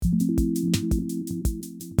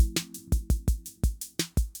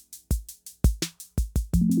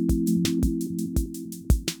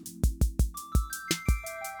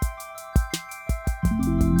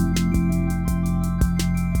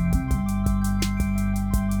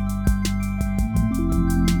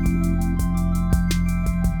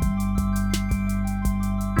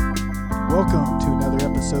Welcome to another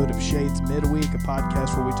episode of Shades Midweek, a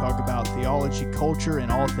podcast where we talk about theology, culture,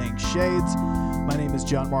 and all things Shades. My name is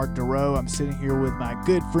John Mark DeRoe. I'm sitting here with my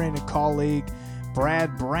good friend and colleague,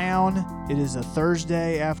 Brad Brown. It is a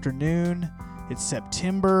Thursday afternoon. It's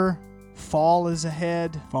September. Fall is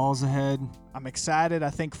ahead. Fall's ahead. I'm excited. I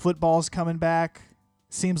think football's coming back.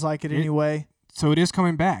 Seems like it anyway. So it is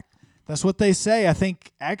coming back. That's what they say. I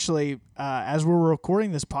think, actually, as we're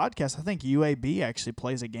recording this podcast, I think UAB actually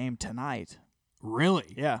plays a game tonight.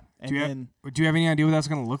 Really? Yeah. Do you have any idea what that's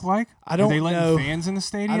going to look like? I don't know. Are they letting fans in the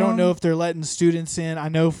stadium? I don't know if they're letting students in. I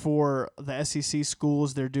know for the SEC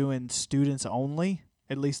schools, they're doing students only.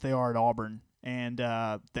 At least they are at Auburn. And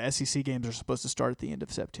the SEC games are supposed to start at the end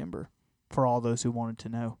of September, for all those who wanted to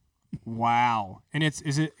know. Wow. And it's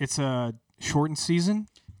a shortened season?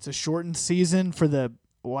 It's a shortened season for the...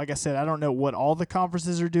 Well, like I said, I don't know what all the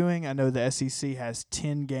conferences are doing. I know the SEC has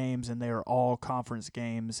 10 games, and they are all conference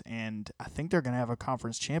games. And I think they're going to have a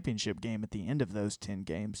conference championship game at the end of those 10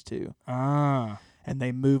 games, too. Ah. And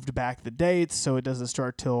they moved back the dates, so it doesn't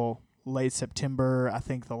start till late September. I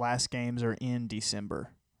think the last games are in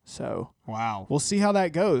December. So wow, we'll see how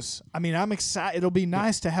that goes. I mean, I'm excited. It'll be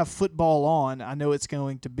nice to have football on. I know it's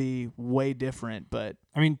going to be way different, but...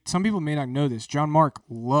 I mean, some people may not know this. John Mark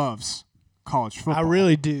loves college football. I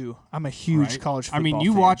really do. I'm a huge college football fan. I mean,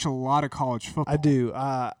 you watch a lot of college football. I do.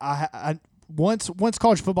 Once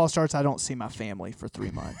college football starts, I don't see my family for 3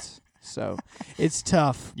 months. So it's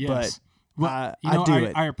tough, yes. but Well, I do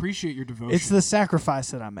it. I appreciate your devotion. It's the sacrifice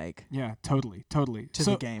that I make. Yeah, totally. To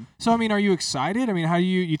the game. So, I mean, are you excited? I mean, how do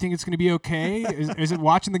you think it's going to be okay? Is it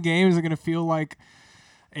watching the game? Is it going to feel like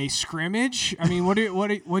a scrimmage? I mean, what do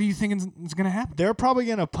you think is going to happen? They're probably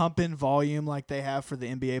going to pump in volume like they have for the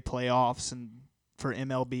NBA playoffs and for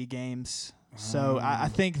MLB games. So I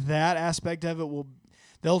think that aspect of it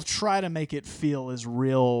they'll try to make it feel as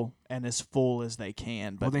real and as full as they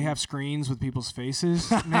can. But will they have screens with people's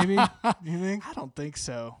faces, maybe? Do you think? I don't think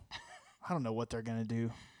so. I don't know what they're going to do.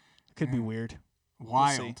 It could be weird.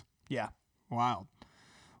 Wild. We'll see. Yeah. Wild.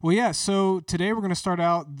 Well, yeah, so today we're going to start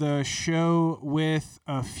out the show with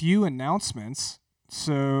a few announcements.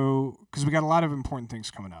 So, because we got a lot of important things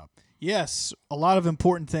coming up. Yes, a lot of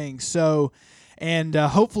important things. So, and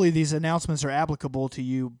hopefully these announcements are applicable to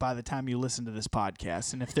you by the time you listen to this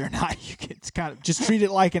podcast. And if they're not, you can kind of just treat it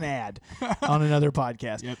like an ad on another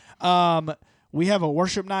podcast. Yep. We have a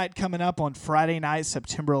worship night coming up on Friday night,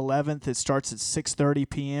 September 11th. It starts at 6:30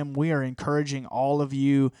 p.m. We are encouraging all of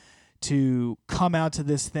you to come out to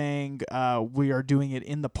this thing. We are doing it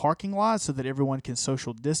in the parking lot so that everyone can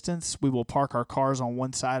social distance. We will park our cars on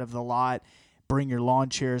one side of the lot. Bring your lawn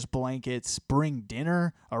chairs, blankets, bring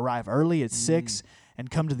dinner, arrive early at 6, and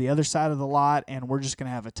come to the other side of the lot, and we're just going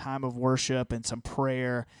to have a time of worship and some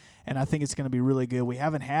prayer, and I think it's going to be really good. We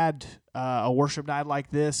haven't had a worship night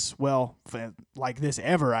like this, like this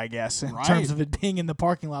ever, I guess, in terms of it being in the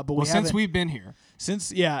parking lot. But since we've been here.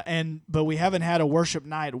 But we haven't had a worship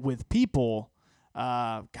night with people.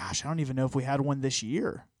 I don't even know if we had one this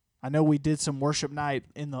year. I know we did some worship night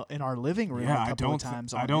in our living room a couple of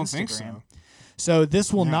times on Instagram. I don't think so. So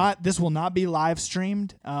this will not be live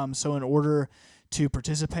streamed. So in order to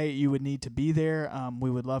participate, you would need to be there. We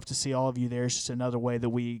would love to see all of you there. It's just another way that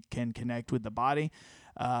we can connect with the body.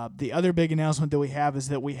 The other big announcement that we have is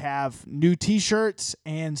that we have new T-shirts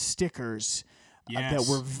and stickers that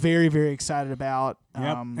we're very, very excited about.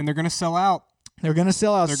 Yep. And they're going to sell out. They're going to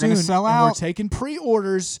sell out soon. They're going to sell out. We're taking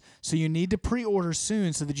pre-orders, so you need to pre-order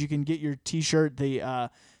soon so that you can get your T-shirt. The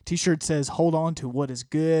T-shirt says, "Hold on to what is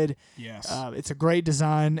good." Yes. It's a great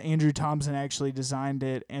design. Andrew Thompson actually designed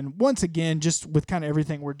it. And once again, just with kind of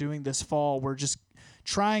everything we're doing this fall, we're just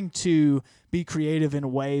trying to be creative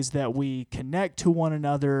in ways that we connect to one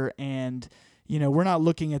another. And, we're not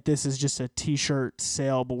looking at this as just a T-shirt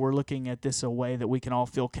sale, but we're looking at this a way that we can all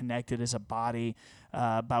feel connected as a body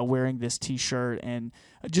by wearing this T-shirt and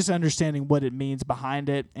just understanding what it means behind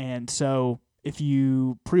it. And so if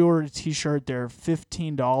you pre-order a T-shirt, they're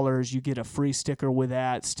 $15. You get a free sticker with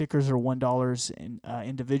that. Stickers are $1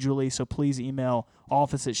 individually, so please email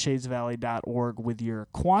office@shadesvalley.org with your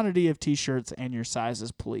quantity of T-shirts and your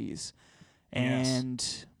sizes, please. And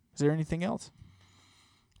Is there anything else?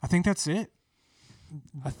 I think that's it.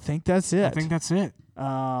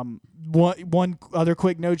 One other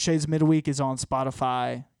quick note, Shades Midweek is on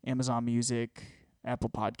Spotify, Amazon Music, Apple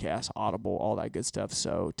Podcasts, Audible, all that good stuff.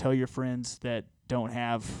 So tell your friends that don't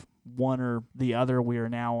have one or the other. We are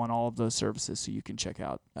now on all of those services, so you can check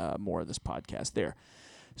out more of this podcast there.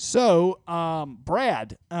 So,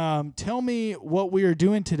 Brad, tell me what we are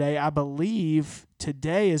doing today. I believe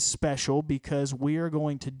today is special because we are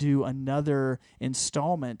going to do another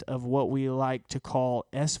installment of what we like to call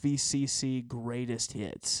SVCC Greatest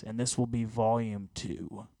Hits, and this will be Volume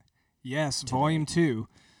 2. Yes, Volume 2.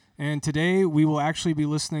 And today we will actually be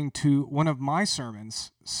listening to one of my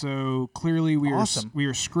sermons. So clearly we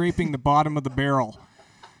are scraping the bottom of the barrel.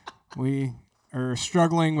 We are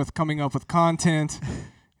struggling with coming up with content.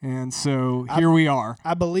 And so here we are.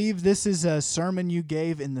 I believe this is a sermon you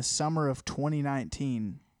gave in the summer of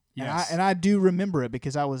 2019. Yes. And I do remember it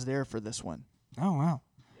because I was there for this one. Oh, wow.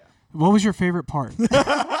 Yeah. What was your favorite part?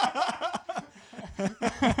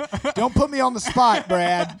 Don't put me on the spot,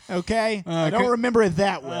 Brad, okay? I don't remember it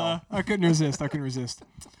that well. I couldn't resist.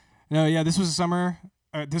 No, yeah, this was a summer.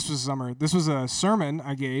 This was a sermon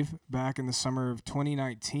I gave back in the summer of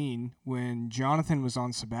 2019 when Jonathan was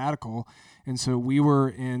on sabbatical, and so we were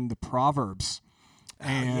in the Proverbs.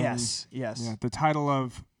 And yes. Yeah, the title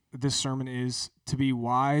of this sermon is "To Be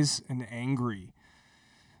Wise and Angry."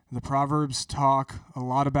 The Proverbs talk a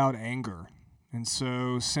lot about anger, and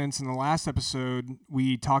so since in the last episode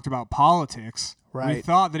we talked about politics. Right. We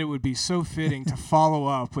thought that it would be so fitting to follow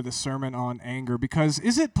up with a sermon on anger because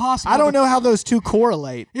is it possible? I don't know how those two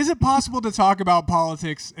correlate. Is it possible to talk about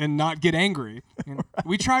politics and not get angry? And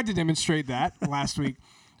we tried to demonstrate that last week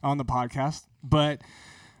on the podcast, but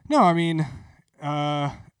no, I mean,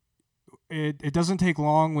 it doesn't take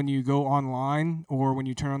long when you go online or when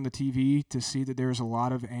you turn on the TV to see that there's a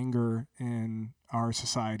lot of anger in our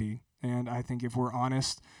society. And I think if we're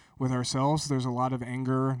honest with ourselves, there's a lot of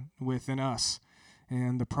anger within us.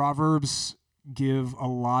 And the Proverbs give a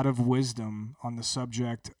lot of wisdom on the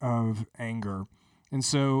subject of anger. And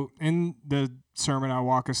so in the sermon, I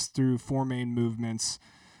walk us through four main movements.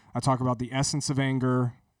 I talk about the essence of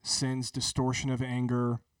anger, sin's distortion of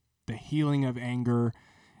anger, the healing of anger,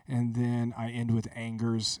 and then I end with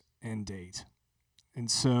anger's end date. And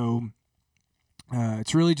so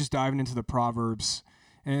it's really just diving into the Proverbs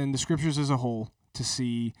and the scriptures as a whole to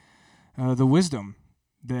see the wisdom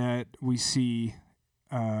that we see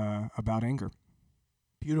about anger.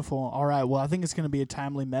 Beautiful. All right. Well, I think it's going to be a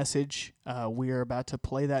timely message. We are about to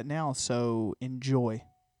play that now, so enjoy.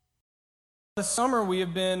 This summer, we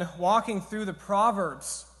have been walking through the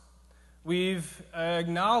Proverbs. We've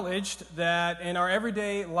acknowledged that in our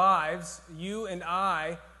everyday lives, you and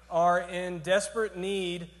I are in desperate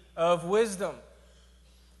need of wisdom.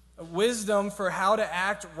 Wisdom for how to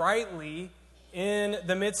act rightly in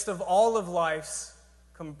the midst of all of life's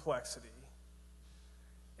complexity.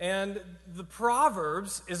 And the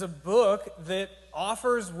Proverbs is a book that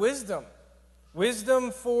offers wisdom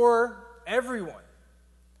for everyone.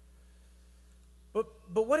 But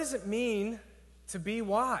what does it mean to be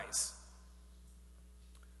wise?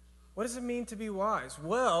 What does it mean to be wise?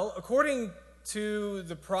 Well, according to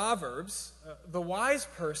the Proverbs, the wise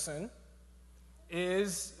person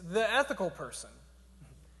is the ethical person.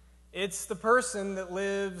 It's the person that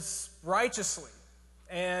lives righteously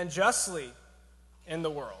and justly in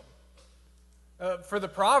the world. For the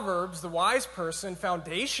Proverbs, the wise person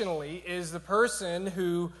foundationally is the person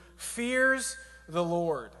who fears the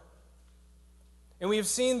Lord. And we have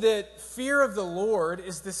seen that fear of the Lord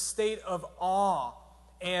is this state of awe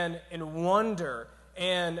and wonder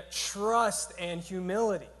and trust and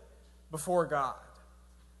humility before God.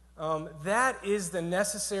 That is the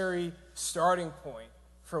necessary starting point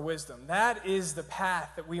for wisdom. That is the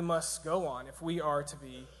path that we must go on if we are to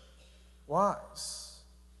be wise.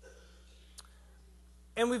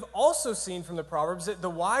 And we've also seen from the Proverbs that the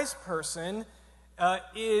wise person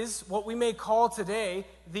is what we may call today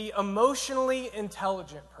the emotionally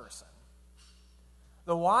intelligent person.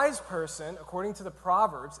 The wise person, according to the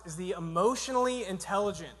Proverbs, is the emotionally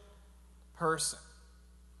intelligent person.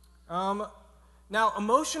 Now,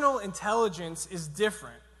 emotional intelligence is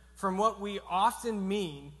different from what we often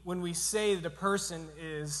mean when we say that a person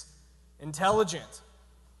is intelligent.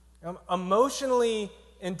 Emotionally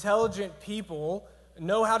intelligent people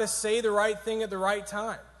know how to say the right thing at the right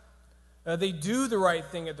time. They do the right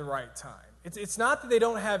thing at the right time. It's not that they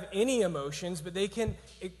don't have any emotions, but they can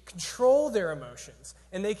control their emotions,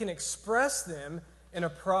 and they can express them in a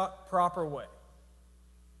proper way,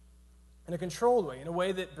 in a controlled way, in a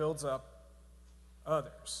way that builds up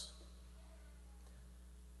others.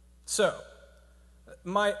 So,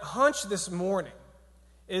 my hunch this morning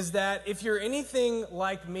is that if you're anything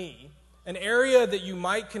like me, an area that you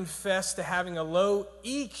might confess to having a low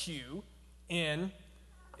EQ in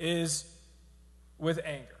is with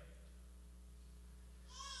anger.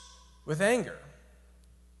 With anger.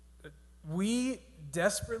 We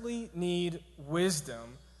desperately need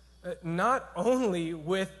wisdom not only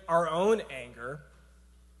with our own anger,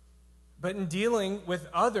 but in dealing with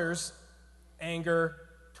others' anger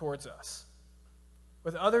towards us.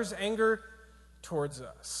 With others' anger towards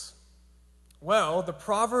us. Well, the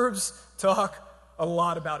Proverbs talk a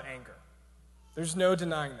lot about anger. There's no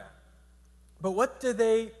denying that. But what do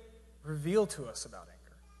they reveal to us about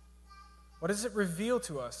anger? What does it reveal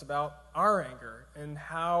to us about our anger and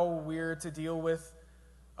how we're to deal with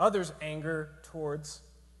others' anger towards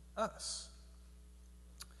us?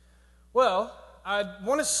 Well, I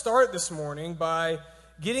want to start this morning by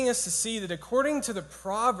getting us to see that according to the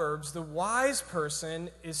Proverbs, the wise person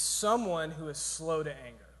is someone who is slow to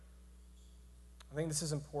anger. I think this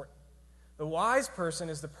is important. The wise person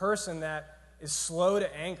is the person that is slow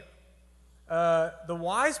to anger. The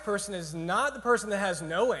wise person is not the person that has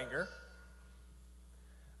no anger.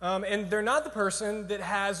 And they're not the person that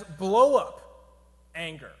has blow-up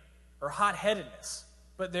anger or hot-headedness,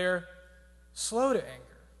 but they're slow to anger.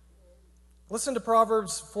 Listen to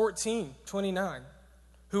Proverbs 14:29.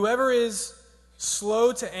 Whoever is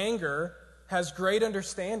slow to anger has great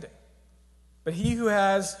understanding, but he who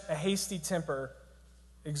has a hasty temper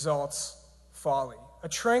exalts folly. A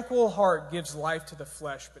tranquil heart gives life to the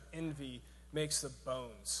flesh, but envy makes the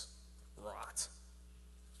bones rot.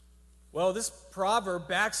 Well, this proverb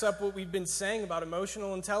backs up what we've been saying about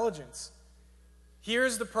emotional intelligence.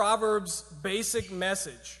 Here's the proverb's basic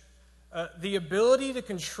message. The ability to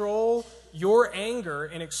control your anger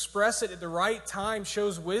and express it at the right time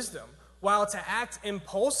shows wisdom, while to act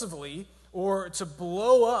impulsively or to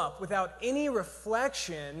blow up without any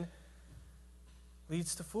reflection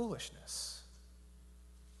leads to foolishness,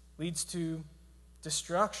 leads to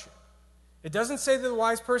destruction. It doesn't say that the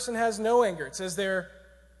wise person has no anger. It says they're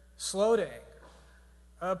slow to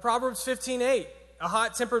anger. Proverbs 15:8, a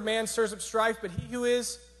hot-tempered man stirs up strife, but he who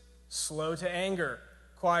is slow to anger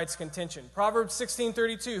quiets contention. Proverbs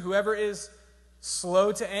 16:32, whoever is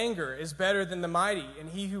slow to anger is better than the mighty, and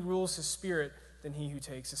he who rules his spirit than he who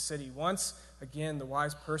takes a city. Once again, the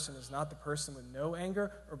wise person is not the person with no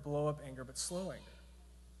anger or blow-up anger, but slow anger.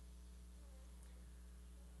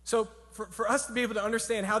 So for us to be able to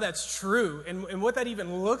understand how that's true and what that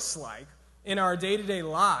even looks like in our day-to-day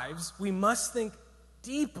lives, we must think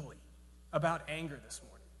deeply about anger this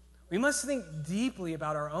morning. We must think deeply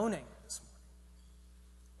about our own anger this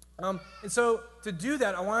morning. And so to do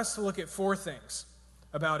that, I want us to look at four things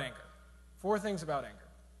about anger. Four things about anger.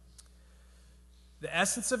 The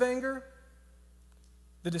essence of anger,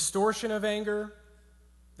 the distortion of anger,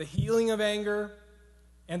 the healing of anger,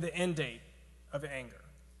 and the end date of anger.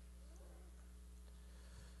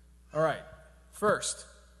 All right, first,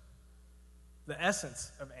 the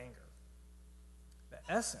essence of anger. The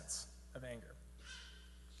essence of anger.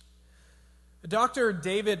 Dr.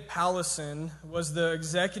 David Powlison was the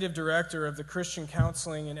executive director of the Christian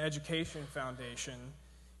Counseling and Education Foundation.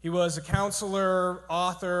 He was a counselor,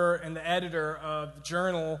 author, and the editor of the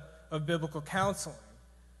Journal of Biblical Counseling.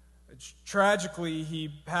 Tragically, he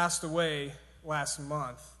passed away last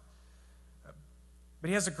month. But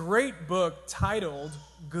he has a great book titled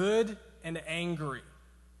Good and Angry.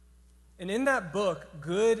 And in that book,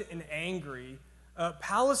 Good and Angry,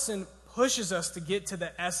 Powlison pushes us to get to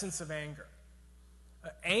the essence of anger.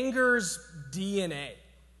 Anger's DNA.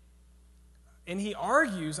 And he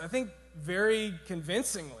argues, I think very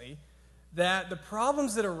convincingly, that the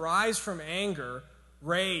problems that arise from anger,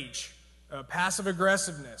 rage, passive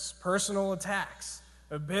aggressiveness, personal attacks,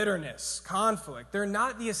 bitterness, conflict, they're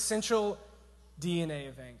not the essential DNA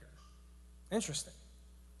of anger. Interesting.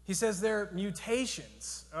 He says they're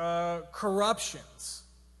mutations, corruptions.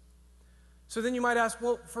 So then you might ask,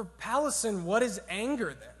 well, for Powlison, what is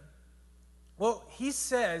anger then? Well, he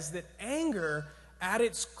says that anger at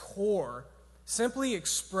its core simply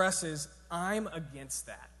expresses, I'm against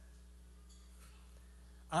that.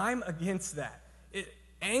 I'm against that.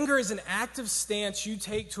 Anger is an active stance you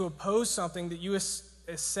take to oppose something that you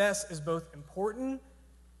assess as both important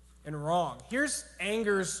and wrong. Here's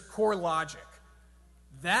anger's core logic.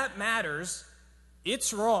 That matters.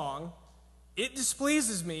 It's wrong. It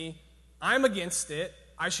displeases me. I'm against it.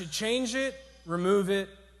 I should change it, remove it,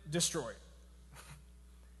 destroy it.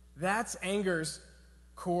 That's anger's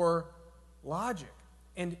core logic.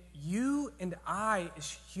 And you and I,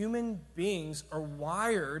 as human beings, are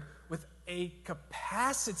wired with a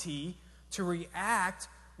capacity to react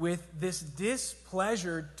with this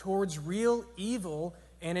displeasure towards real evil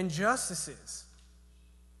and injustices.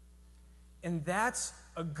 And that's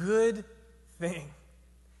a good thing.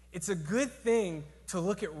 It's a good thing to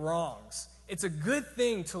look at wrongs. It's a good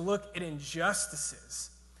thing to look at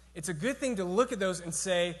injustices. It's a good thing to look at those and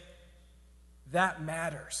say, That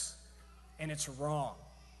matters, and it's wrong.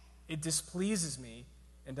 It displeases me,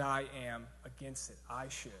 and I am against it. I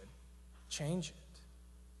should change it.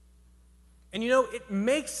 And it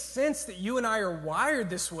makes sense that you and I are wired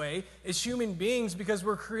this way as human beings because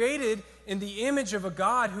we're created in the image of a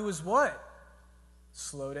God who is what?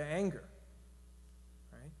 Slow to anger.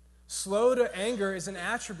 Right? Slow to anger is an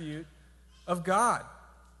attribute of God.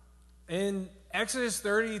 In Exodus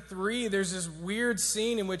 33, there's this weird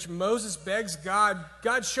scene in which Moses begs God,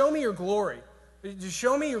 show me your glory. Just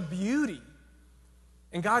show me your beauty.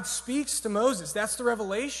 And God speaks to Moses. That's the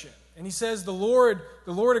revelation. And he says, the Lord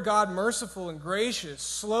of God, merciful and gracious,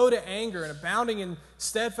 slow to anger and abounding in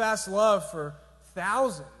steadfast love for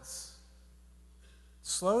thousands.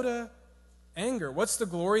 Slow to anger. What's the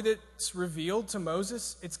glory that's revealed to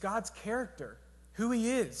Moses? It's God's character, who he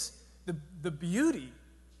is, the beauty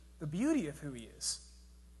of who he is.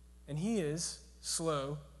 And he is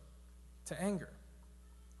slow to anger.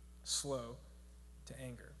 Slow to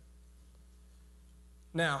anger.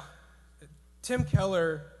 Now, Tim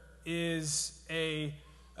Keller is a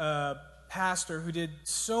pastor who did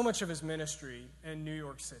so much of his ministry in New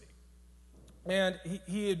York City. And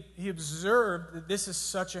he observed that this is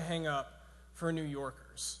such a hang-up for New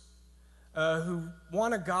Yorkers who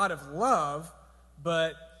want a God of love,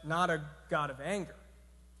 but not a God of anger.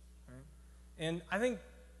 Right? And I think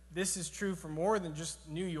this is true for more than just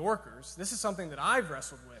New Yorkers. This is something that I've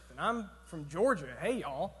wrestled with, and I'm from Georgia. Hey,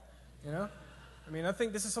 y'all. I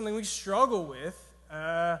think this is something we struggle with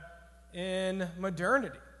in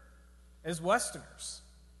modernity as Westerners.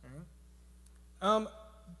 Right?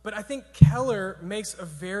 But I think Keller makes a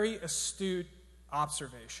very astute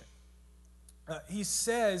observation. He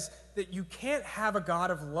says that you can't have a God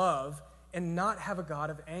of love and not have a God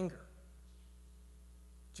of anger.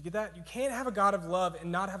 Did you get that? You can't have a God of love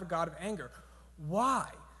and not have a God of anger. Why?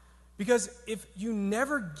 Because if you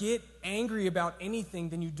never get angry about anything,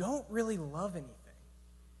 then you don't really love anything.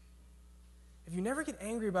 If you never get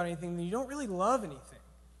angry about anything, then you don't really love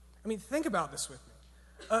anything. Think about this with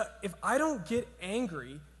me. If I don't get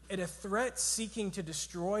angry at a threat seeking to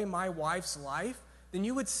destroy my wife's life, then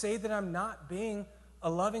you would say that I'm not being a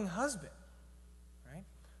loving husband. Right?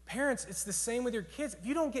 Parents, it's the same with your kids. If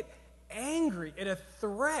you don't get angry at a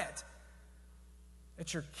threat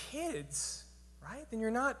at your kids, right, then you're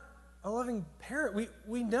not a loving parent.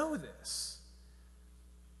 We know this.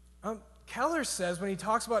 Keller says when he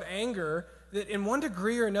talks about anger that in one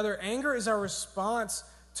degree or another, anger is our response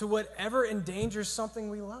to whatever endangers something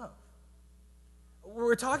we love.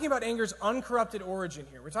 We're talking about anger's uncorrupted origin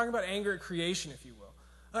here. We're talking about anger at creation, if you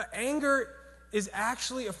will. Anger is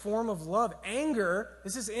actually a form of love. Anger,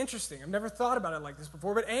 this is interesting. I've never thought about it like this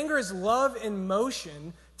before, but anger is love in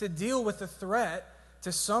motion to deal with a threat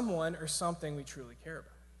to someone or something we truly care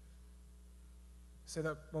about. Say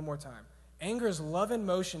that one more time. Anger is love in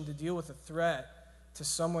motion to deal with a threat to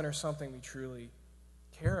someone or something we truly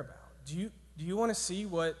care about. Do you want to see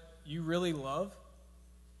what you really love?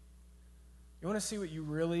 You want to see what you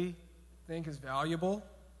really think is valuable?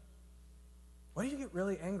 What do you get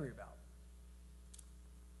really angry about?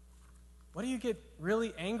 What do you get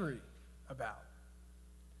really angry about?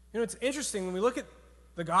 It's interesting when we look at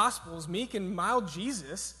the Gospels, meek and mild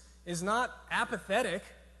Jesus is not apathetic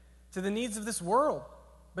to the needs of this world,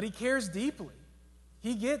 but he cares deeply.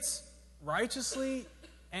 He gets righteously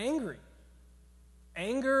angry.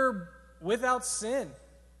 Anger without sin.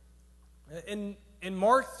 In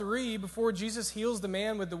Mark 3, before Jesus heals the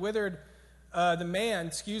man with the withered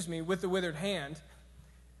hand,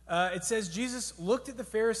 it says Jesus looked at the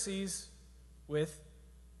Pharisees with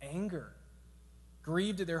anger,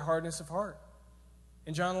 grieved at their hardness of heart.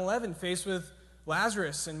 In John 11, faced with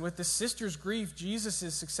Lazarus and with the sister's grief, Jesus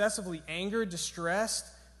is successively angered, distressed,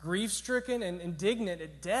 grief-stricken, and indignant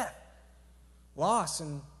at death, loss,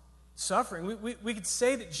 and suffering. We could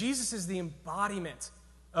say that Jesus is the embodiment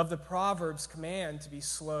of the Proverbs command to be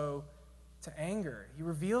slow to anger. He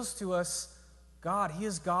reveals to us God. He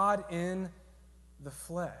is God in the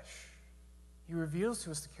flesh. He reveals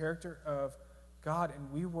to us the character of God,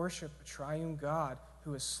 and we worship a triune God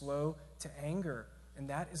who is slow to anger. And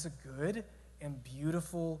that is a good and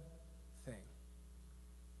beautiful thing.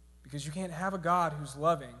 Because you can't have a God who's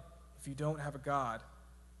loving if you don't have a God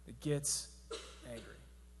that gets angry.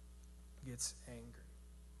 Gets angry.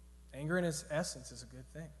 Anger in its essence is a good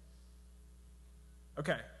thing.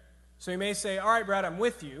 Okay, so you may say, all right, Brad, I'm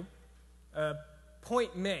with you.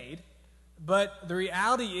 Point made. But the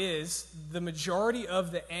reality is the majority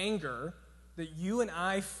of the anger that you and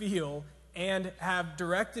I feel and have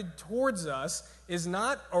directed towards us is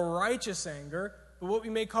not a righteous anger, but what we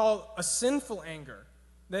may call a sinful anger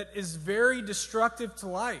that is very destructive to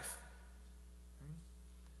life.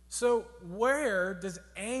 So where does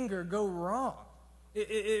anger go wrong?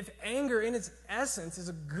 If anger in its essence is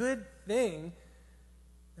a good thing,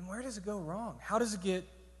 then where does it go wrong? How does it get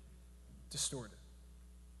distorted?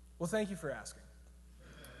 Well, thank you for asking.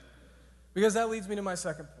 Because that leads me to my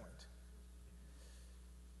second point.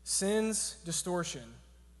 Sin's distortion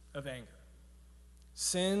of anger.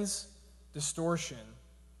 Sin's distortion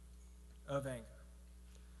of anger.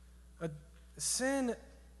 Sin,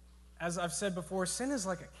 as I've said before, sin is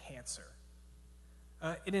like a cancer.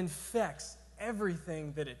 It infects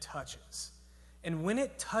everything that it touches. And when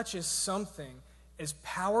it touches something as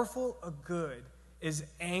powerful a good as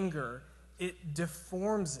anger, it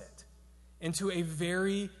deforms it into a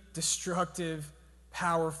very destructive,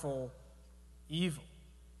 powerful evil.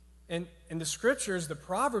 And the scriptures, the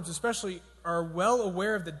Proverbs especially, are well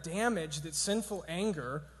aware of the damage that sinful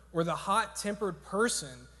anger or the hot-tempered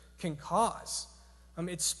person can cause.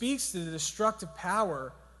 It speaks to the destructive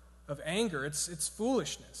power of anger. It's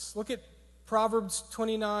foolishness. Look at Proverbs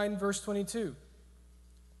 29, verse 22.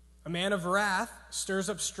 A man of wrath stirs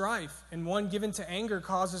up strife, and one given to anger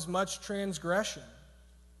causes much transgression.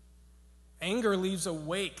 Anger leaves a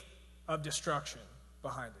wake of destruction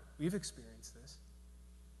behind it. We've experienced this.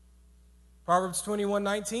 Proverbs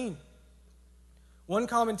 21:19. One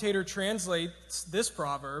commentator translates this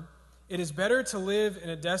proverb, "It is better to live in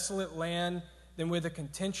a desolate land than with a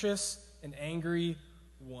contentious and angry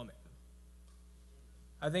woman."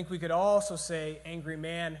 I think we could also say angry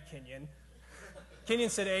man, Kenyon. Kenyon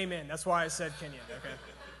said amen. That's why I said Kenyon, okay?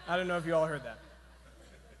 I don't know if you all heard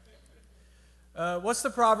that. What's the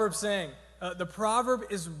proverb saying? The proverb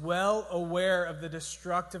is well aware of the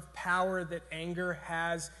destructive power that anger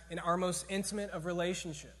has in our most intimate of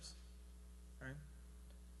relationships. Right?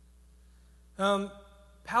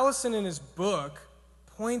 Powlison in his book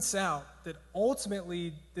points out that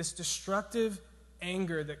ultimately this destructive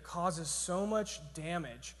anger that causes so much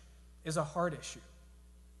damage is a heart issue.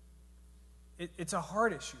 It's a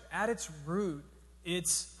heart issue. At its root,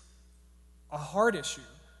 it's a heart issue.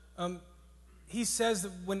 He says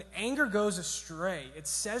that when anger goes astray, it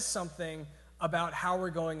says something about how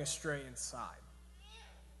we're going astray inside.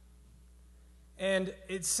 And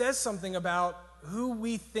it says something about who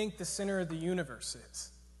we think the center of the universe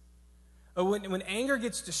is. When anger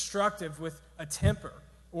gets destructive with a temper,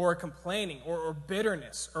 or complaining, or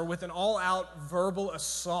bitterness, or with an all-out verbal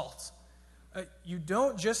assault, you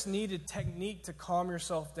don't just need a technique to calm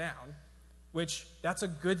yourself down, which that's a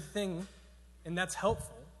good thing, and that's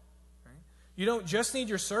helpful. Right? You don't just need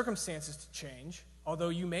your circumstances to change, although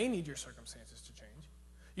you may need your circumstances to change.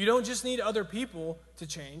 You don't just need other people to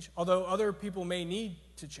change, although other people may need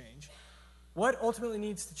to change. What ultimately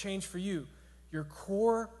needs to change for you? Your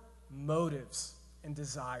core motives and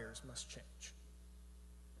desires must change.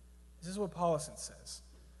 This is what Powlison says.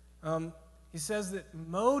 He says that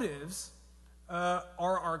motives are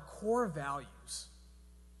our core values,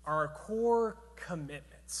 are our core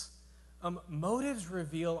commitments. Motives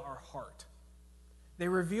reveal our heart. They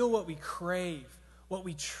reveal what we crave, what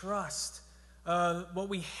we trust, what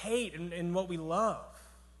we hate, and what we love.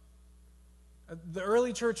 The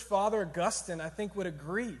early church father, Augustine, I think would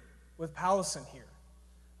agree with Powlison here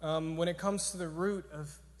when it comes to the root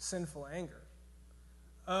of sinful anger.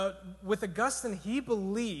 With Augustine, he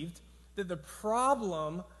believed that the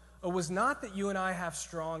problem was not that you and I have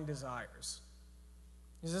strong desires.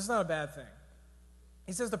 He says, that's not a bad thing.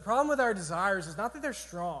 He says the problem with our desires is not that they're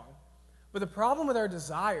strong, but the problem with our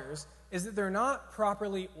desires is that they're not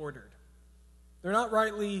properly ordered. They're not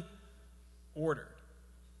rightly ordered.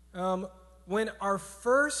 When our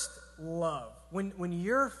first love, when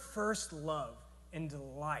your first love and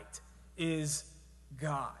delight is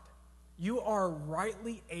God, you are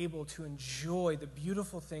rightly able to enjoy the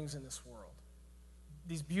beautiful things in this world.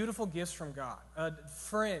 These beautiful gifts from God.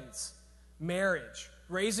 Friends, marriage,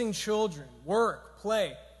 raising children, work,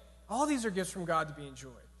 play. All these are gifts from God to be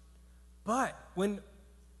enjoyed. But when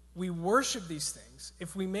we worship these things,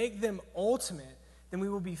 if we make them ultimate, then we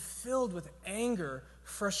will be filled with anger,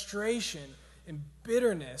 frustration, and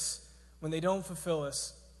bitterness when they don't fulfill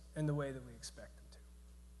us in the way that we expect.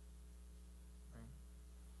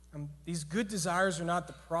 These good desires are not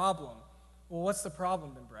the problem. Well, what's the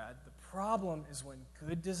problem then, Brad? The problem is when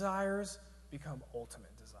good desires become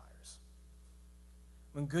ultimate desires.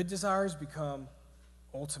 When good desires become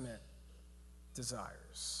ultimate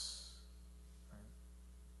desires.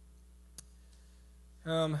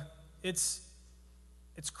 Right? It's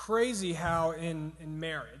crazy how in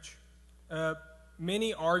marriage,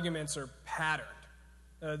 many arguments are patterned.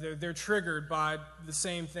 They're triggered by the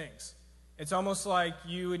same things. It's almost like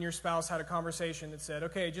you and your spouse had a conversation that said,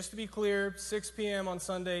 okay, just to be clear, 6 p.m. on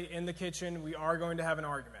Sunday in the kitchen, we are going to have an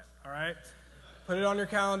argument, all right? Put it on your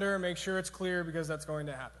calendar, make sure it's clear because that's going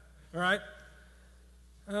to happen, all right?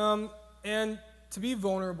 And to be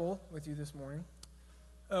vulnerable with you this morning,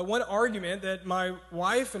 one argument that my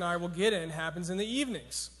wife and I will get in happens in the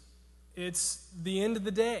evenings. It's the end of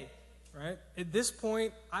the day, right? At this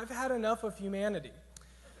point, I've had enough of humanity.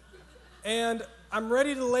 And I'm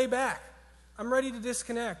ready to lay back. I'm ready to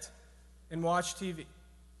disconnect and watch TV.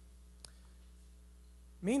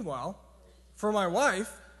 Meanwhile, for my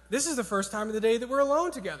wife, this is the first time of the day that we're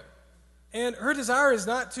alone together. And her desire is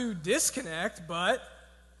not to disconnect, but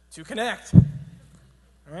to connect. All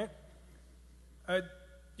right?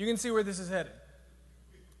 You can see where this is headed.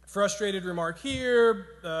 Frustrated remark here,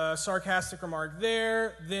 sarcastic remark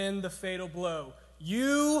there, then the fatal blow.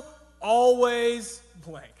 You always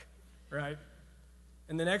blank, right?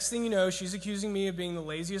 And the next thing you know, she's accusing me of being the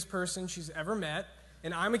laziest person she's ever met,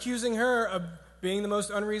 and I'm accusing her of being the most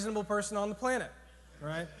unreasonable person on the planet,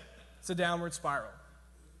 right? It's a downward spiral.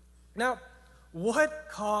 Now, what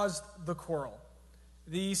caused the quarrel?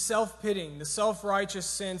 The self-pitying, the self-righteous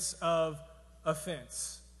sense of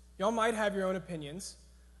offense. Y'all might have your own opinions.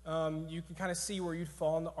 You can kind of see where you'd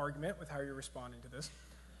fall in the argument with how you're responding to this.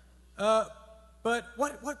 But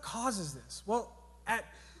what causes this? Well, at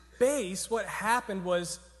base, what happened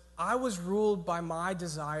was I was ruled by my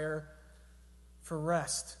desire for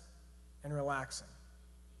rest and relaxing.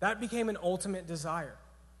 That became an ultimate desire.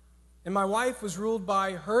 And my wife was ruled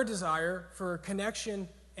by her desire for connection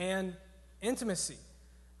and intimacy.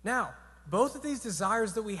 Now, both of these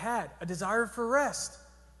desires that we had, a desire for rest,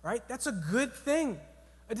 right? That's a good thing.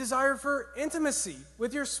 A desire for intimacy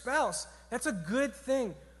with your spouse, that's a good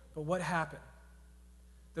thing. But what happened?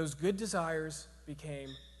 Those good desires became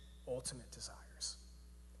ultimate desires.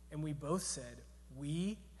 And we both said,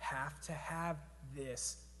 we have to have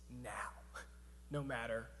this now, no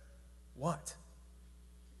matter what.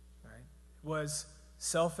 Right? It was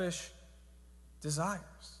selfish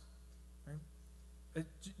desires. Right?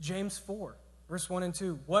 James 4, verse 1 and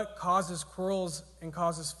 2. What causes quarrels and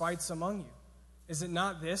causes fights among you? Is it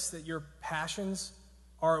not this, that your passions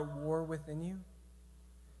are at war within you?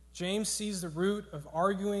 James sees the root of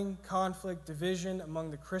arguing, conflict, division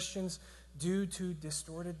among the Christians due to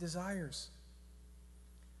distorted desires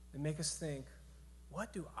that make us think,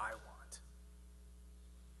 what do I want?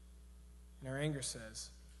 And our anger says,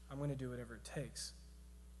 I'm going to do whatever it takes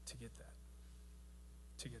to get that.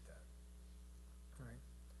 To get that. Right?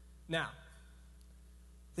 Now,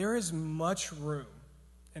 there is much room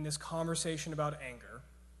in this conversation about anger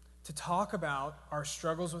to talk about our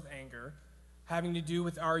struggles with anger having to do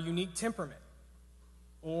with our unique temperament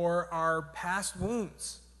or our past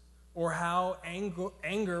wounds or how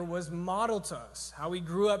anger was modeled to us, how we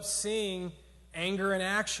grew up seeing anger in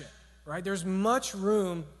action, right? There's much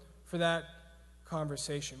room for that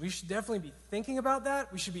conversation. We should definitely be thinking about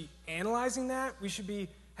that. We should be analyzing that. We should be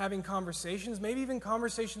having conversations, maybe even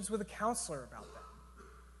conversations with a counselor about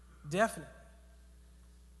that. Definitely.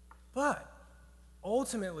 But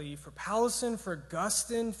ultimately, for Powlison, for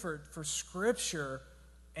Augustine, for Scripture,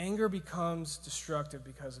 anger becomes destructive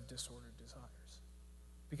because of disordered desires,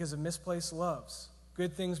 because of misplaced loves.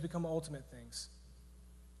 Good things become ultimate things,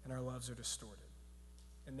 and our loves are distorted.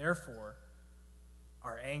 And therefore,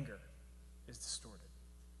 our anger is distorted.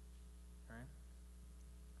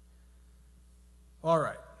 All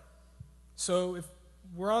right. So if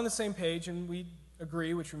we're on the same page, and we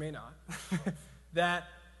agree, which we may not, that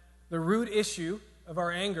the root issue of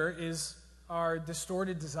our anger is our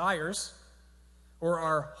distorted desires or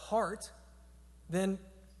our heart, then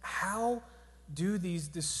how do these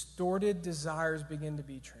distorted desires begin to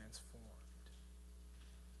be transformed?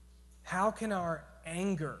 How can our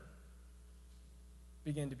anger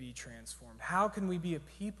begin to be transformed? How can we be a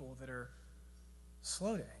people that are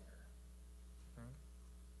slow to anger?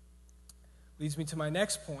 Leads me to my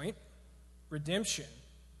next point, redemption,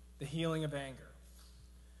 the healing of anger.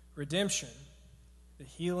 Redemption, the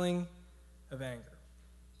healing of anger.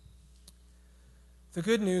 The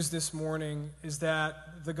good news this morning is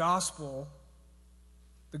that the gospel,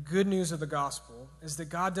 the good news of the gospel, is that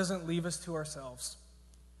God doesn't leave us to ourselves,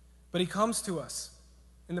 but He comes to us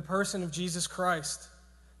in the person of Jesus Christ,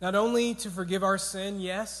 not only to forgive our sin,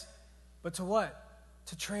 yes, but to what?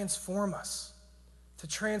 To transform us, to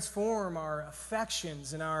transform our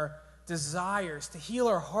affections and our desires, to heal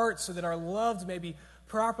our hearts so that our loves may be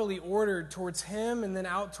properly ordered towards Him and then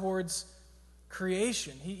out towards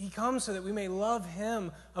creation. He comes so that we may love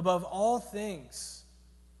Him above all things.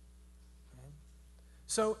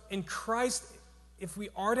 So in Christ, if we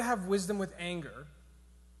are to have wisdom with anger,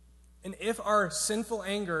 and if our sinful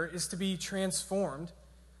anger is to be transformed,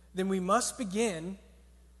 then we must begin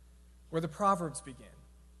where the Proverbs begin.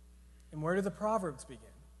 And where do the Proverbs begin?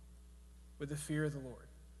 With the fear of the Lord.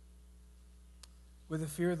 With the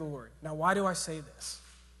fear of the Lord. Now, why do I say this?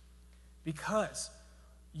 Because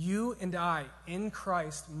you and I, in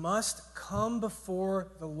Christ, must come before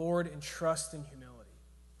the Lord in trust and humility.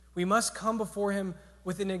 We must come before him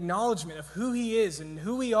with an acknowledgement of who he is and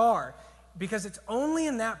who we are, because it's only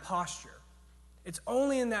in that posture,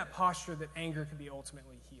 that anger can be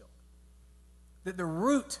ultimately healed. That the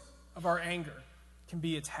root of our anger can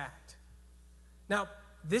be attacked. Now,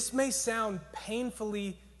 this may sound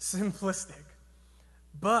painfully simplistic,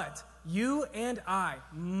 but you and I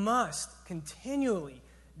must continually,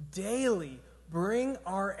 daily bring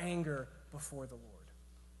our anger before the Lord.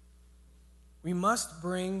 We must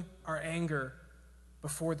bring our anger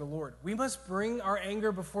before the Lord. We must bring our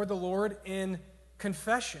anger before the Lord in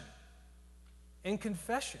confession. In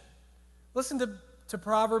confession. Listen to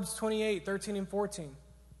Proverbs 28, 13 and 14.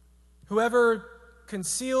 Whoever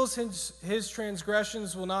conceals his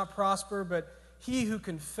transgressions will not prosper, but he who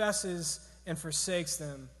confesses and forsakes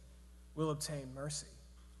them will obtain mercy.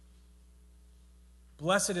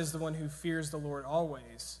 Blessed is the one who fears the Lord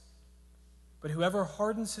always, but whoever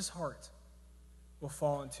hardens his heart will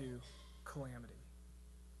fall into calamity.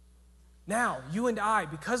 Now, you and I,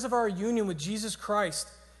 because of our union with Jesus Christ,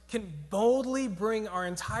 can boldly bring our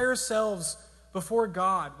entire selves before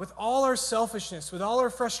God with all our selfishness, with all our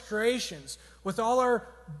frustrations, with all our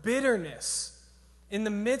bitterness. In the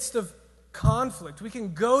midst of conflict, we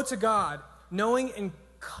can go to God knowing in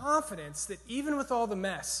confidence that even with all the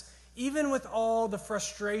mess, even with all the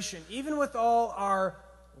frustration, even with all our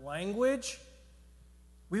language,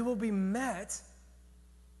 we will be met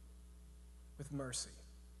with mercy.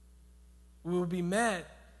 We will be met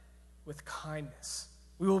with kindness.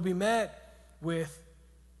 We will be met with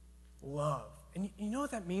love. And you know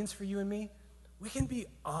what that means for you and me? We can be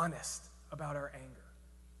honest about our anger.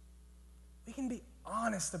 We can be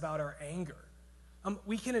honest about our anger.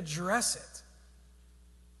 We can address it.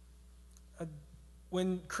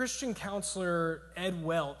 When Christian counselor Ed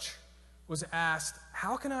Welch was asked,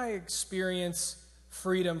 how can I experience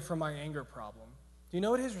freedom from my anger problem? Do you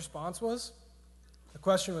know what his response was? The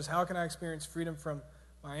question was, how can I experience freedom from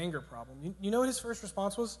my anger problem? You know what his first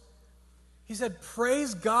response was? He said,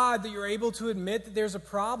 praise God that you're able to admit that there's a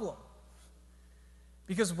problem.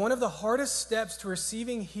 Because one of the hardest steps to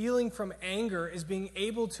receiving healing from anger is being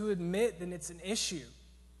able to admit that it's an issue.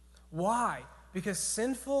 Why? Because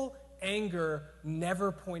sinful anger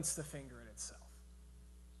never points the finger at itself.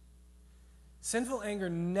 Sinful anger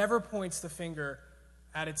never points the finger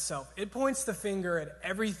at itself. It points the finger at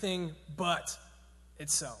everything but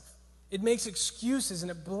itself. It makes excuses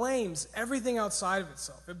and it blames everything outside of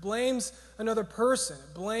itself. It blames another person.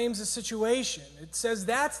 It blames a situation. It says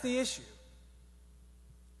that's the issue.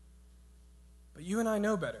 But you and I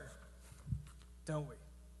know better, don't we?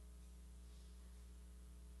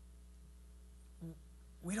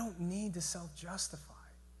 We don't need to self-justify.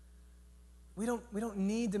 We don't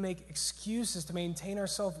need to make excuses to maintain our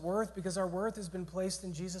self-worth, because our worth has been placed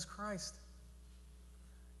in Jesus Christ.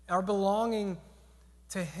 Our belonging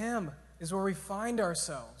to him is where we find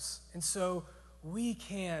ourselves. And so we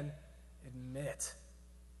can admit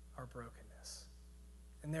our brokenness.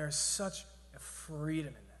 And there is such a freedom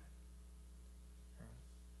in that.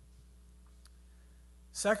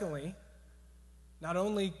 Secondly, not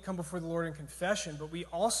only come before the Lord in confession, but we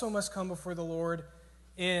also must come before the Lord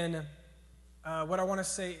in what I want to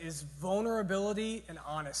say is vulnerability and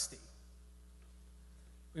honesty.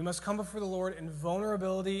 We must come before the Lord in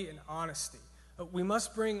vulnerability and honesty. We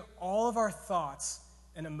must bring all of our thoughts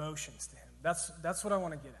and emotions to him. That's what I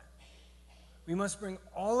want to get at. We must bring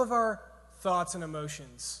all of our thoughts and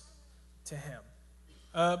emotions to him.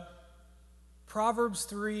 Proverbs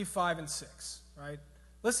 3, 5, and 6, right?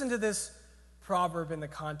 Listen to this proverb in the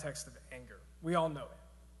context of anger. We all know it.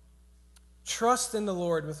 Trust in the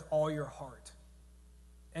Lord with all your heart,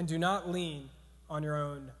 and do not lean on your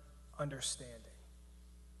own understanding.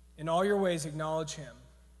 In all your ways acknowledge him,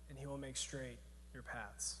 and he will make straight your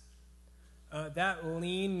paths. That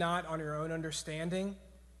lean not on your own understanding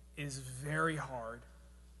is very hard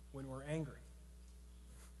when we're angry.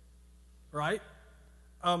 Right?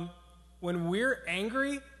 When we're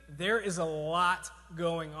angry, there is a lot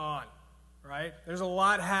going on. Right? There's a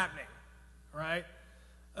lot happening. Right?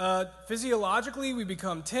 Physiologically, we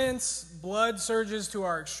become tense. Blood surges to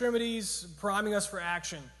our extremities, priming us for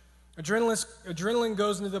action. Adrenaline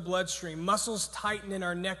goes into the bloodstream. Muscles tighten in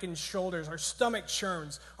our neck and shoulders. Our stomach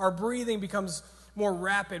churns. Our breathing becomes more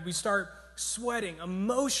rapid. We start sweating.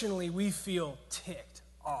 Emotionally, we feel ticked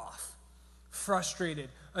off, frustrated,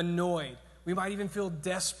 annoyed. We might even feel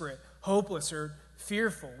desperate, hopeless, or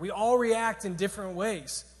fearful. We all react in different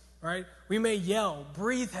ways, right? We may yell,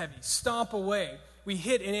 breathe heavy, stomp away. We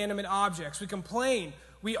hit inanimate objects. We complain.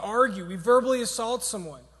 We argue. We verbally assault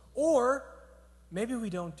someone. Or maybe we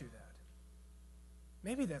don't do that.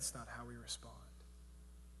 Maybe that's not how we respond.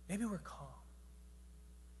 Maybe we're calm,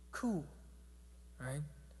 cool, right?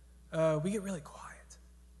 We get really quiet.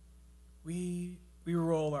 We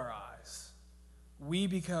roll our eyes. We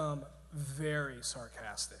become very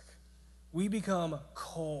sarcastic. We become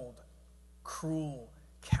cold, cruel,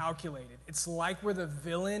 calculated. It's like we're the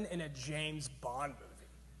villain in a James Bond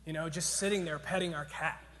movie, just sitting there petting our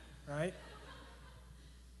cat, right?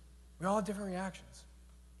 We all have different reactions.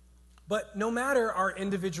 But no matter our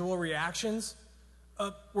individual reactions,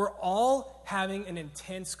 we're all having an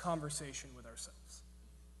intense conversation with ourselves,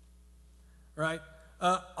 right?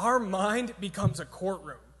 Our mind becomes a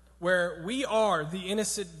courtroom where we are the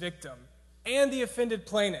innocent victim and the offended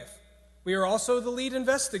plaintiff. We are also the lead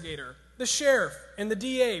investigator, the sheriff, and the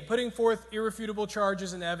DA putting forth irrefutable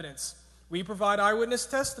charges and evidence. We provide eyewitness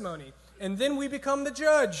testimony, and then we become the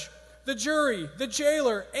judge, the jury, the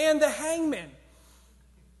jailer, and the hangman,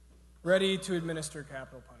 ready to administer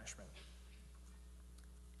capital punishment.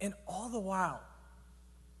 And all the while,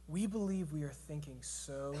 we believe we are thinking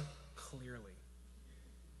so clearly,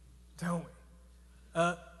 don't we?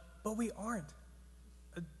 But we aren't.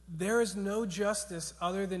 There is no justice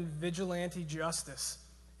other than vigilante justice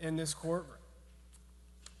in this courtroom.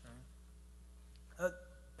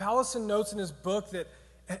 Powlison notes in his book that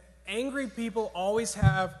angry people always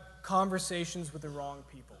have conversations with the wrong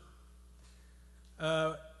people.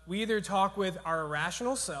 We either talk with our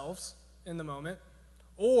irrational selves in the moment,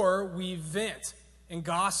 or we vent and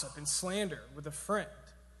gossip and slander with a friend.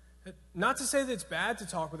 Not to say that it's bad to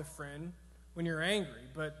talk with a friend when you're angry,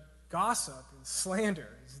 but gossip and slander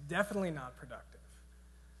is definitely not productive.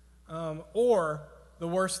 Or the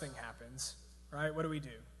worst thing happens, right? What do?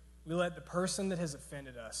 We let the person that has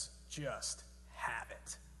offended us just have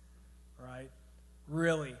it, right?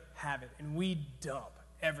 Really have it. And we dump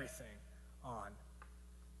everything on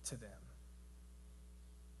to them.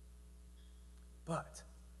 But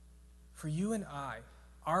for you and I,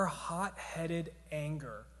 our hot-headed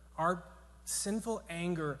anger, our sinful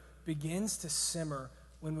anger begins to simmer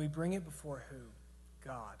when we bring it before who?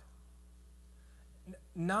 God.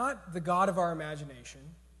 Not the God of our imagination,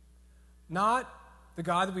 not the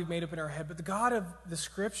God that we've made up in our head, but the God of the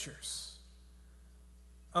Scriptures.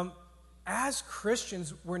 As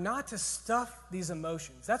Christians, we're not to stuff these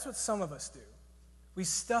emotions. That's what some of us do. We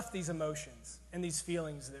stuff these emotions and these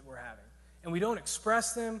feelings that we're having. And we don't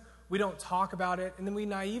express them, we don't talk about it, and then we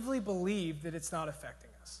naively believe that it's not affecting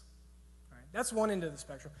us. Right? That's one end of the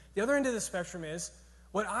spectrum. The other end of the spectrum is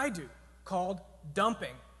what I do, called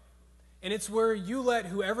dumping. And it's where you let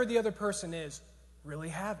whoever the other person is really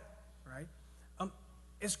have it, right?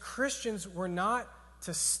 As Christians, we're not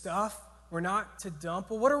to stuff, we're not to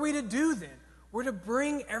dump. Well, what are we to do then? We're to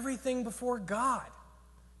bring everything before God.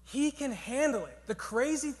 He can handle it. The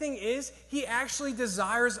crazy thing is, He actually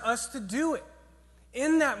desires us to do it.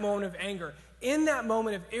 In that moment of anger, in that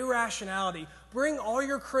moment of irrationality, bring all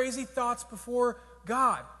your crazy thoughts before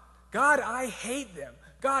God. God, I hate them.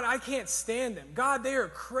 God, I can't stand them. God, they are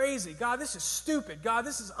crazy. God, this is stupid. God,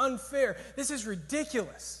 this is unfair. This is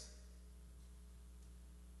ridiculous.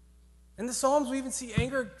 In the Psalms, we even see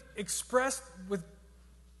anger expressed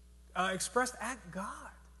at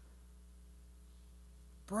God.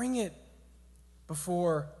 Bring it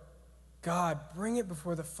before God. Bring it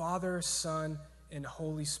before the Father, Son, and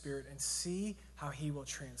Holy Spirit, and see how He will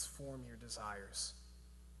transform your desires.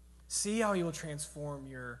 See how He will transform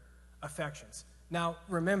your affections. Now,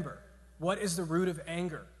 remember, what is the root of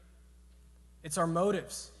anger? It's our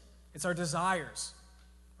motives. It's our desires,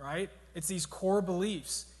 right? It's these core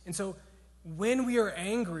beliefs. And so when we are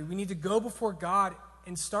angry, we need to go before God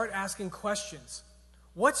and start asking questions.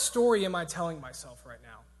 What story am I telling myself right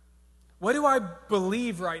now? What do I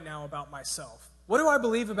believe right now about myself? What do I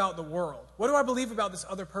believe about the world? What do I believe about this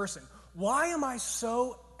other person? Why am I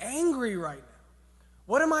so angry right now?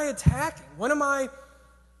 What am I attacking? What am I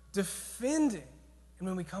defending? And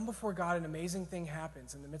when we come before God, an amazing thing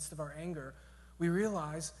happens. In the midst of our anger, we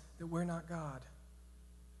realize that we're not God.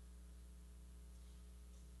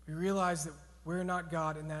 We realize that we're not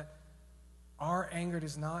God and that our anger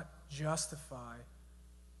does not justify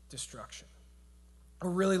destruction or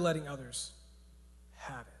really letting others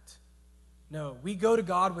have it. No, we go to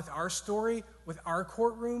God with our story, with our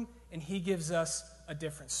courtroom, and He gives us a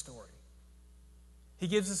different story. He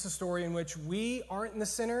gives us a story in which we aren't in the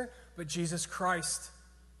center, but Jesus Christ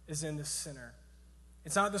is in the center.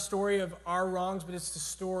 It's not the story of our wrongs, but it's the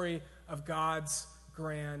story of God's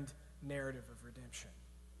grand narrative of redemption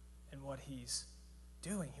and what he's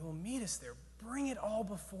doing. He will meet us there. Bring it all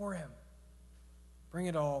before him. Bring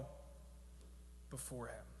it all before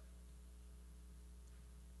him.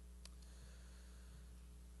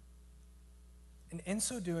 And in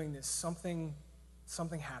so doing this, something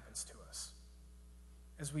happens to us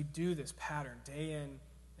as we do this pattern day in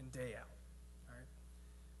and day out. Right?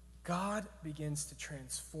 God begins to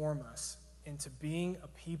transform us into being a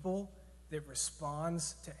people that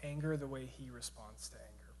responds to anger the way he responds to anger.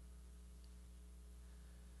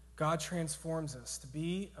 God transforms us to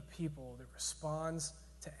be a people that responds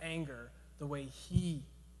to anger the way he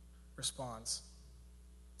responds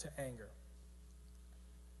to anger.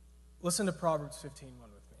 Listen to Proverbs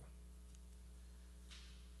 15:1 with me.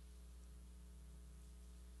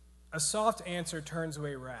 A soft answer turns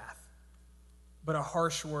away wrath, but a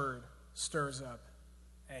harsh word stirs up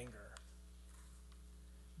anger.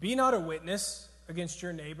 Be not a witness against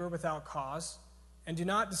your neighbor without cause, and do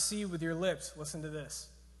not deceive with your lips. Listen to this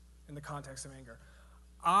in the context of anger.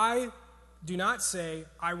 I do not say,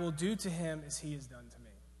 I will do to him as he has done to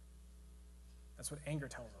me. That's what anger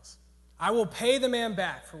tells us. I will pay the man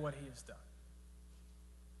back for what he has done.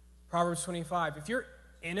 Proverbs 25, if your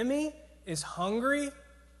enemy is hungry,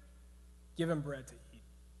 give him bread to eat.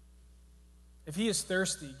 If he is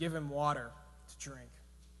thirsty, give him water to drink.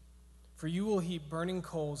 For you will heap burning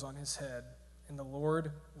coals on his head, and the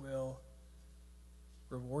Lord will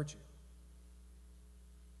reward you.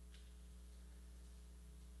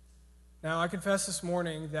 Now, I confess this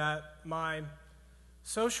morning that my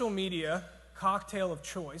social media cocktail of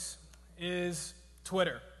choice is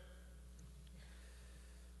Twitter.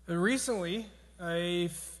 Recently, a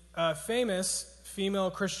famous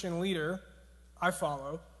female Christian leader I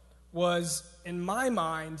follow was, in my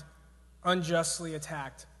mind, unjustly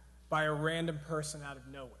attacked by a random person out of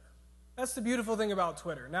nowhere. That's the beautiful thing about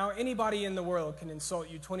Twitter. Now, anybody in the world can insult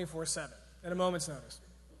you 24/7 at a moment's notice.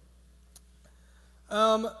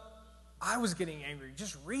 I was getting angry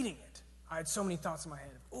just reading it. I had so many thoughts in my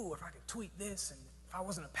head of, ooh, if I could tweet this, and if I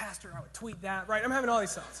wasn't a pastor, I would tweet that. Right? I'm having all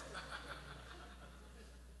these thoughts.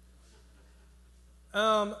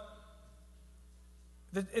 And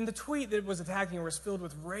the tweet that was attacking her was filled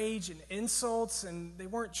with rage and insults, and they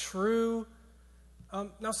weren't true.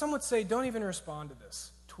 Now, some would say, don't even respond to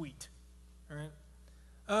this tweet. All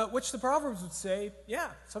right? Which the Proverbs would say,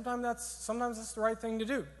 yeah, sometimes that's the right thing to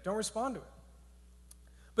do. Don't respond to it.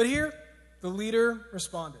 But here, the leader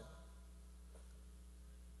responded.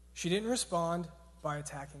 She didn't respond by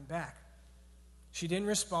attacking back. She didn't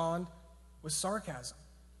respond with sarcasm,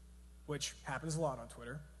 which happens a lot on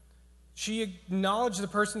Twitter. She acknowledged the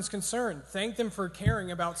person's concern, thanked them for caring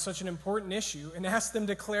about such an important issue, and asked them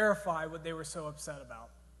to clarify what they were so upset about.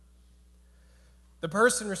 The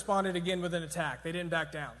person responded again with an attack. They didn't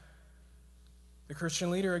back down. The Christian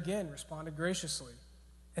leader again responded graciously.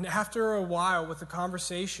 And after a while with the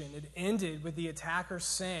conversation, it ended with the attacker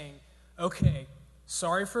saying, okay,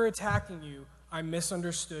 sorry for attacking you. I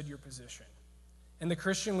misunderstood your position. And the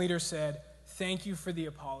Christian leader said, thank you for the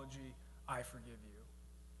apology. I forgive you.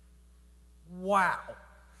 Wow.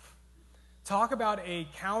 Talk about a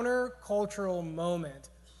countercultural moment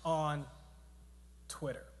on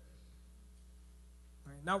Twitter.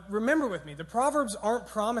 Now, remember with me, the Proverbs aren't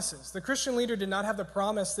promises. The Christian leader did not have the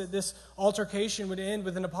promise that this altercation would end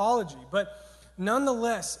with an apology. But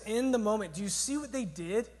nonetheless, in the moment, do you see what they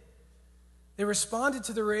did? They responded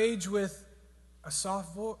to the rage with a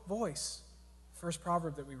soft voice. First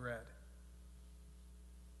proverb that we read.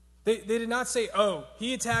 They did not say, oh,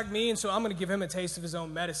 he attacked me, and so I'm going to give him a taste of his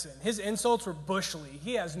own medicine. His insults were bushly.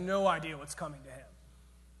 He has no idea what's coming to him.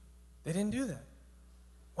 They didn't do that.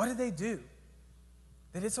 What did they do?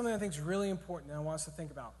 They did something I think is really important and I want us to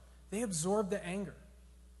think about. They absorbed the anger.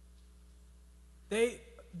 They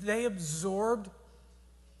absorbed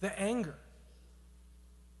the anger.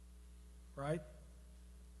 Right?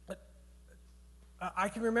 But I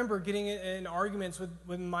can remember getting in arguments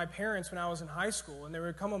with my parents when I was in high school, and there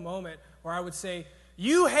would come a moment where I would say,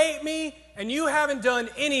 you hate me and you haven't done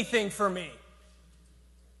anything for me.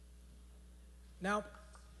 Now,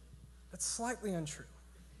 that's slightly untrue.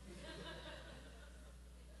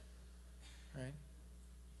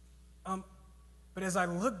 Right? But as I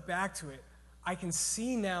look back to it, I can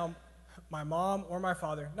see now my mom or my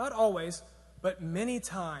father, not always, but many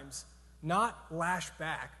times, not lash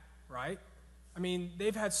back, right? I mean,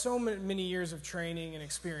 they've had so many years of training and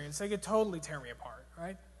experience, they could totally tear me apart,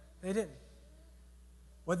 right? They didn't.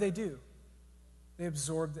 What'd they do? They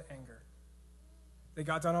absorbed the anger. They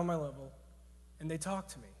got down on my level, and they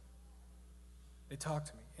talked to me. They talked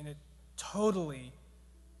to me, and it totally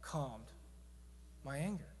calmed my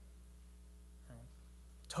anger. Right?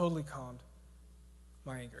 Totally calmed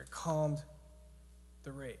my anger. It calmed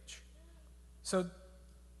the rage. So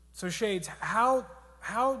Shades, how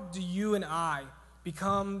do you and I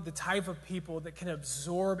become the type of people that can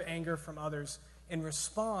absorb anger from others and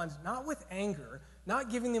respond not with anger,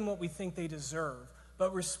 not giving them what we think they deserve,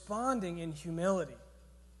 but responding in humility,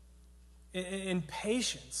 in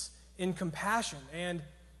patience, in compassion, and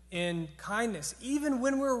in kindness, even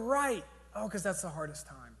when we're right? Oh, because that's the hardest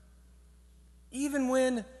time. Even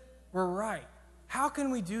when we're right. How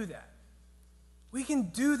can we do that? We can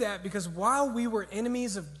do that because while we were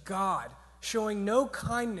enemies of God, showing no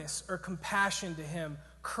kindness or compassion to him,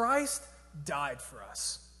 Christ died for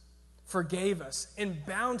us, forgave us, and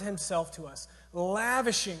bound himself to us,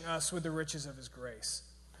 lavishing us with the riches of his grace.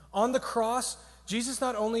 On the cross, Jesus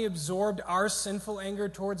not only absorbed our sinful anger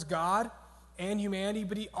towards God and humanity,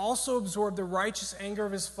 but he also absorbed the righteous anger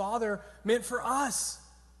of his Father meant for us.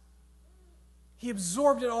 He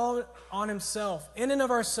absorbed it all on himself. In and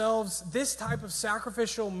of ourselves, this type of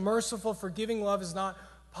sacrificial, merciful, forgiving love is not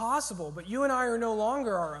possible, but you and I are no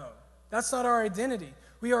longer our own. That's not our identity.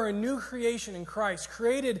 We are a new creation in Christ,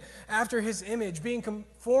 created after his image, being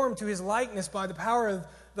conformed to his likeness by the power of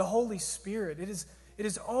the Holy Spirit. It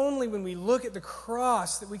is only when we look at the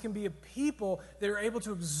cross that we can be a people that are able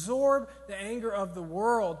to absorb the anger of the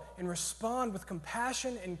world and respond with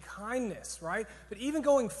compassion and kindness, right? But even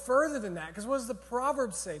going further than that, because what does the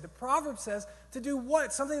Proverbs say? The Proverb says to do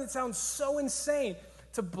what? Something that sounds so insane.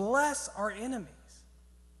 To bless our enemies.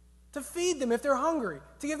 To feed them if they're hungry.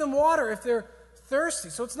 To give them water if they're thirsty.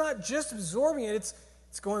 So it's not just absorbing it,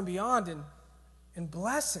 it's going beyond and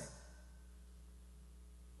blessing.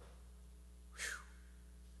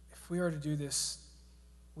 If we are to do this,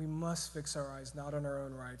 we must fix our eyes not on our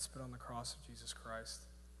own rights, but on the cross of Jesus Christ.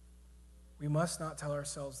 We must not tell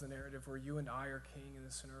ourselves the narrative where you and I are king in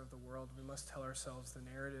the center of the world. We must tell ourselves the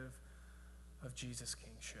narrative of Jesus'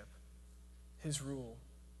 kingship, his rule,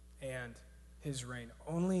 and his reign.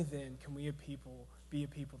 Only then can we be a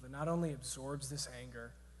people that not only absorbs this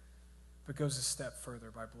anger, but goes a step further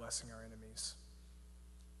by blessing our enemies.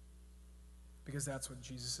 Because that's what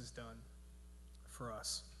Jesus has done for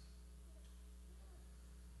us.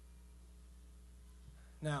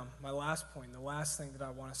 Now, my last point, the last thing that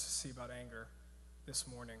I want us to see about anger this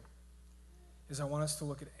morning is I want us to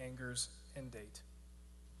look at anger's end date.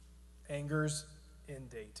 Anger's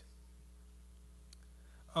end date.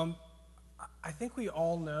 I think we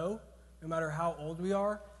all know, no matter how old we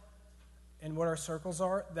are and what our circles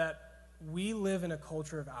are, that we live in a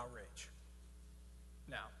culture of outrage.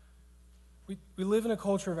 Now, we live in a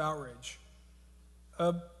culture of outrage.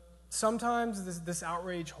 Sometimes this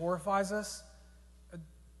outrage horrifies us.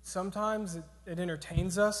 Sometimes it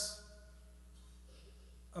entertains us.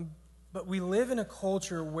 But we live in a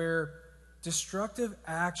culture where destructive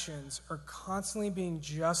actions are constantly being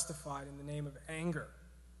justified in the name of anger.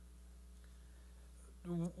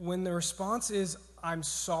 When the response is, I'm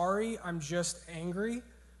sorry, I'm just angry,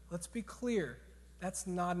 let's be clear, that's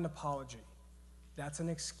not an apology. That's an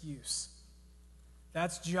excuse.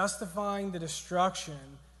 That's justifying the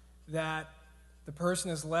destruction that the person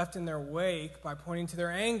has left in their wake by pointing to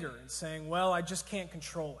their anger and saying, well, I just can't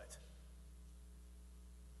control it.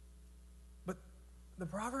 But the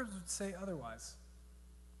Proverbs would say otherwise.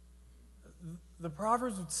 The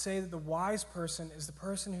Proverbs would say that the wise person is the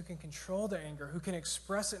person who can control their anger, who can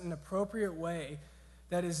express it in an appropriate way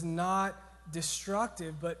that is not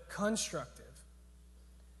destructive but constructive.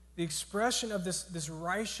 The expression of this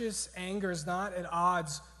righteous anger is not at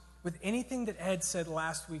odds with anything that Ed said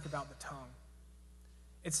last week about the tongue.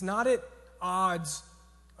 It's not at odds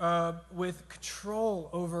with control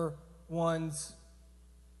over one's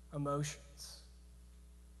emotions.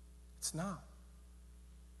 It's not.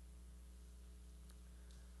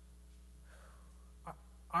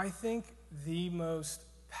 I think the most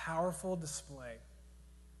powerful display,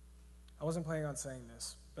 I wasn't planning on saying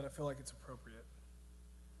this, but I feel like it's appropriate.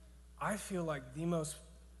 I feel like the most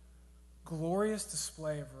glorious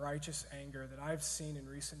display of righteous anger that I've seen in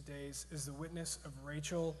recent days is the witness of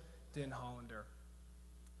Rachel Denhollander,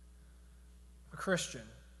 a Christian.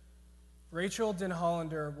 Rachel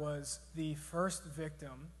Denhollander was the first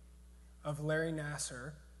victim of Larry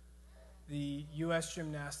Nassar, the U.S.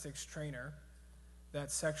 gymnastics trainer that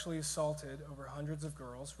sexually assaulted over hundreds of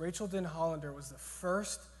girls. Rachel Denhollander was the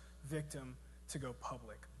first victim to go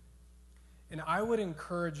public. And I would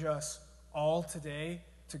encourage us all today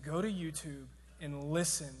to go to YouTube and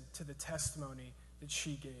listen to the testimony that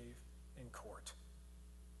she gave in court.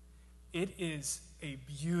 It is a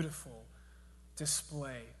beautiful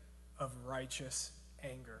display of righteous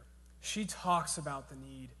anger. She talks about the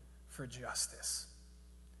need for justice.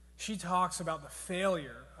 She talks about the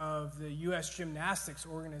failure of the U.S. gymnastics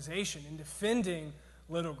organization in defending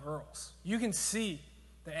little girls. You can see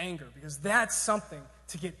the anger because that's something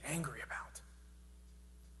to get angry about.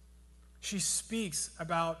 She speaks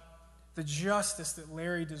about the justice that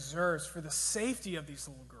Larry deserves for the safety of these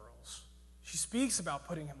little girls. She speaks about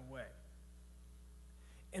putting him away.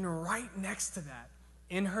 And right next to that,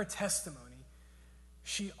 in her testimony,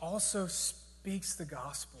 she also speaks the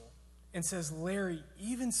gospel and says, Larry,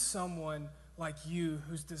 even someone like you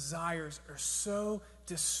whose desires are so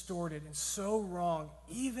distorted and so wrong,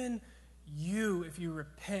 even you, if you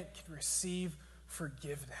repent, can receive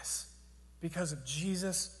forgiveness because of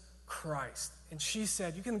Jesus Christ. And she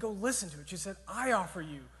said, you can go listen to it. She said, I offer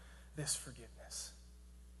you this forgiveness.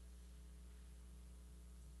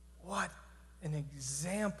 What an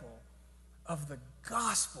example of the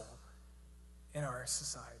gospel in our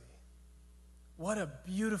society. What a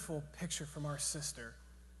beautiful picture from our sister,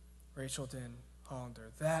 Rachel Den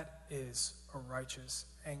Hollander. That is a righteous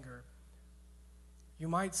anger. You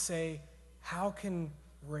might say, how can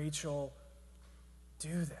Rachel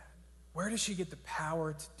do that? Where does she get the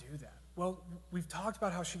power to do that? Well, we've talked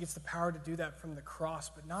about how she gets the power to do that from the cross,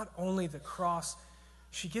 but not only the cross,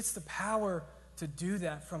 she gets the power to do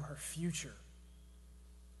that from her future.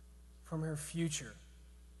 From her future.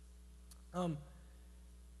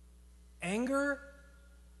 Anger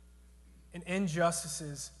and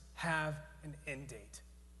injustices have an end date.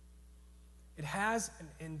 It has an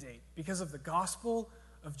end date because of the gospel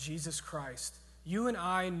of Jesus Christ. You and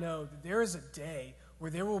I know that there is a day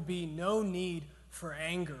where there will be no need for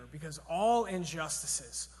anger because all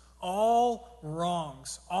injustices, all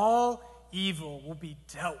wrongs, all evil will be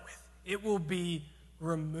dealt with. It will be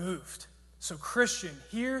removed. So Christian,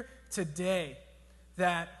 hear today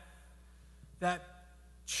that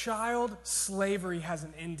child slavery has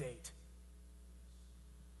an end date.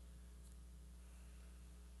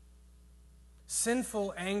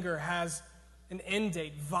 Sinful anger has an end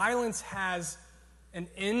date. Violence has an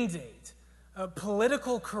end date.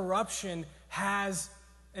 Political corruption has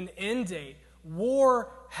an end date. War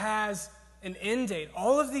has an end date.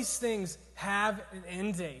 All of these things have an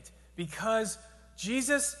end date because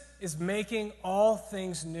Jesus is making all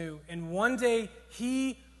things new. And one day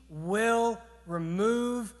he will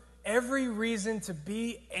remove every reason to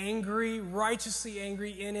be angry, righteously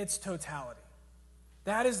angry in its totality.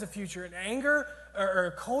 That is the future. And anger or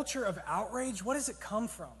a culture of outrage, what does it come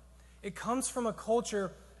from? It comes from a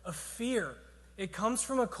culture of fear. It comes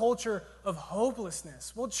from a culture of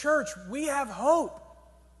hopelessness. Well, church, we have hope.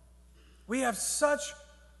 We have such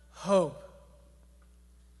hope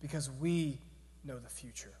because we know the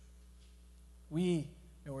future. We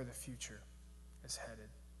know where the future is headed.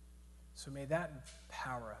 So may that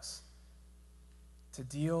empower us to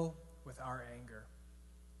deal with our anger,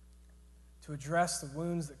 to address the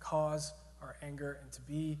wounds that cause our anger, and to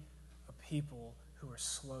be a people who are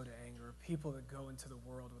slow to anger, a people that go into the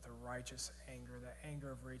world with a righteous anger, the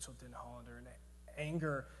anger of Rachel Den Hollander, an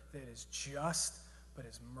anger that is just but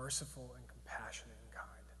is merciful and compassionate and kind.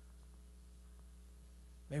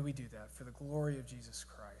 May we do that for the glory of Jesus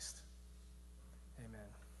Christ. Amen.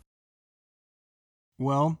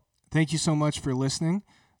 Well, thank you so much for listening.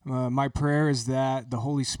 My prayer is that the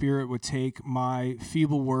Holy Spirit would take my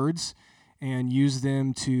feeble words and use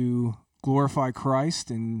them to glorify Christ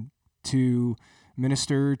and to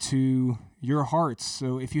minister to your hearts.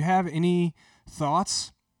 So if you have any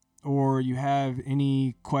thoughts or you have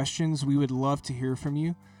any questions, we would love to hear from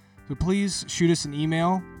you. So please shoot us an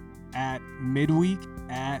email at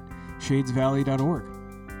midweek@shadesvalley.org.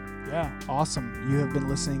 Yeah, awesome. You have been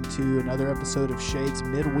listening to another episode of Shades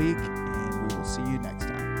Midweek, and we will see you next time.